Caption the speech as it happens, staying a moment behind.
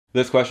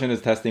This question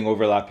is testing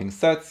overlapping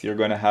sets. You're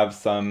going to have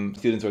some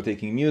students who are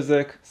taking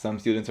music, some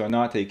students who are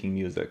not taking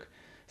music,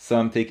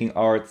 some taking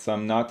art,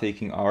 some not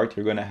taking art.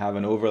 You're going to have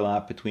an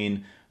overlap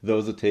between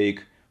those who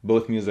take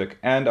both music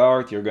and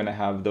art. You're going to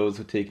have those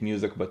who take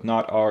music but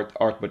not art,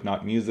 art but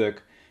not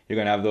music. You're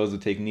going to have those who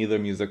take neither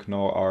music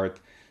nor art.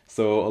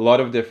 So a lot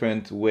of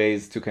different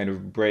ways to kind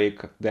of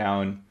break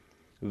down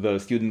the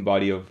student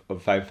body of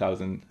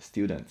 5,000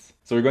 students.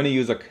 So we're going to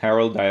use a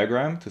Carroll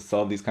diagram to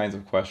solve these kinds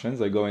of questions.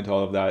 I go into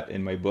all of that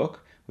in my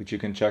book, which you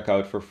can check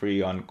out for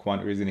free on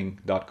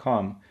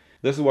quantreasoning.com.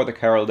 This is what the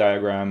Carroll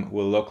diagram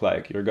will look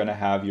like. You're going to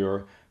have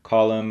your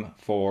column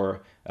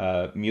for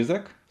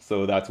music,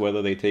 so that's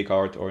whether they take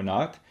art or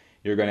not.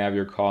 You're going to have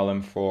your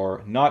column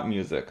for not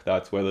music,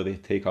 that's whether they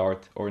take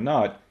art or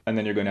not, and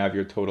then you're going to have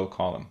your total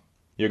column.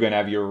 You're going to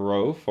have your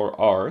row for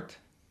art,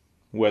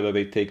 whether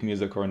they take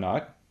music or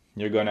not.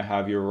 You're going to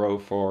have your row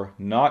for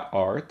not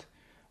art,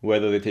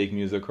 whether they take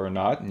music or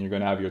not, and you're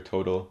going to have your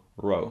total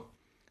row.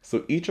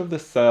 So each of the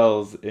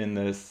cells in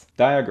this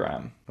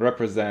diagram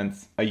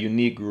represents a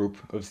unique group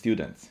of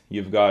students.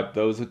 You've got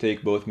those who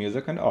take both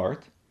music and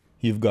art.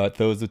 You've got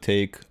those who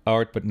take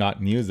art but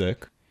not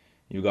music.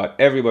 You've got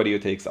everybody who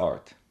takes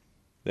art.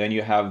 Then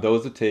you have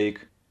those who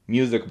take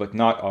music but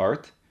not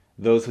art,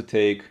 those who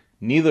take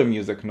neither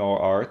music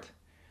nor art,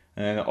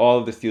 and all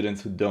of the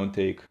students who don't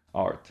take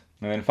art.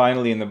 And then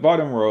finally in the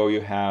bottom row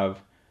you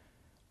have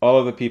all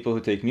of the people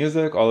who take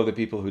music, all of the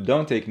people who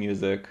don't take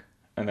music,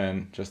 and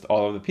then just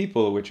all of the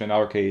people, which in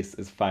our case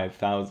is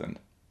 5,000.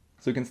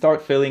 So we can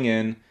start filling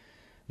in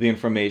the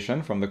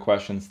information from the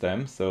question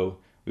stem. So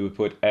we would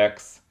put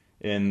X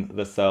in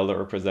the cell that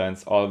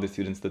represents all of the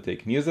students that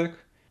take music,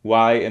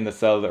 Y in the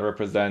cell that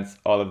represents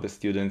all of the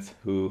students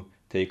who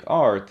take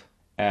art,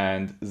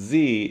 and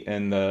Z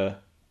in the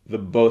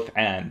both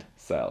and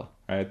cell,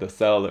 right? The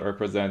cell that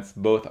represents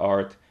both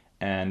art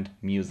and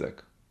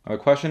music. Our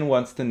question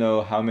wants to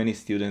know how many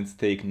students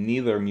take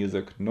neither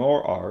music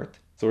nor art.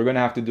 So we're going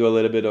to have to do a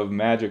little bit of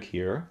magic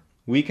here.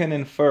 We can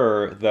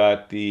infer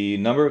that the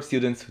number of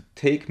students who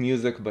take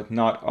music but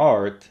not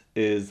art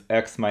is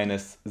X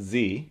minus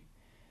Z.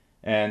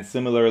 And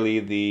similarly,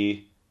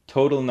 the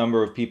total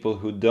number of people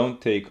who don't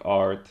take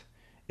art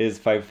is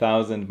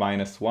 5,000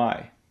 minus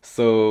Y.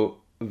 So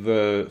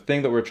the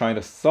thing that we're trying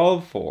to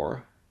solve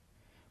for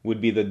would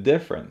be the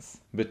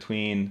difference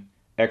between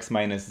X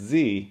minus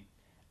Z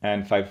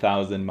and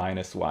 5,000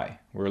 minus Y.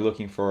 We're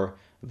looking for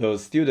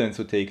those students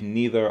who take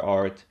neither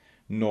art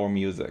nor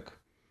music.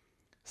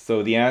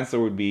 So the answer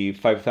would be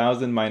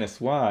 5,000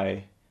 minus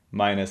Y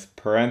minus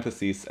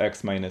parentheses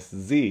X minus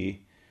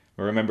Z.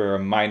 Remember, a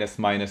minus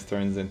minus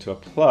turns into a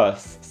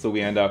plus, so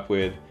we end up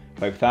with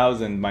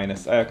 5,000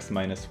 minus X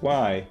minus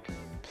Y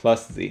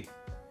plus Z.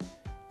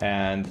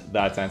 And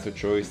that's answer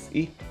choice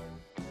E.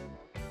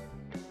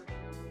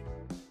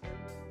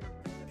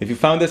 If you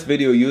found this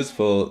video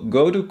useful,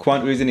 go to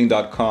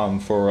quantreasoning.com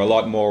for a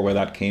lot more where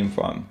that came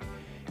from.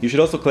 You should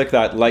also click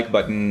that like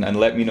button and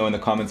let me know in the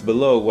comments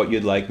below what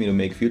you'd like me to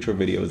make future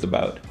videos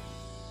about.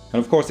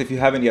 And of course, if you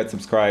haven't yet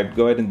subscribed,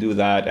 go ahead and do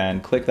that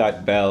and click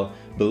that bell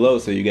below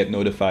so you get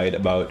notified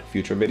about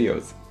future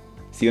videos.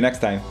 See you next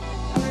time.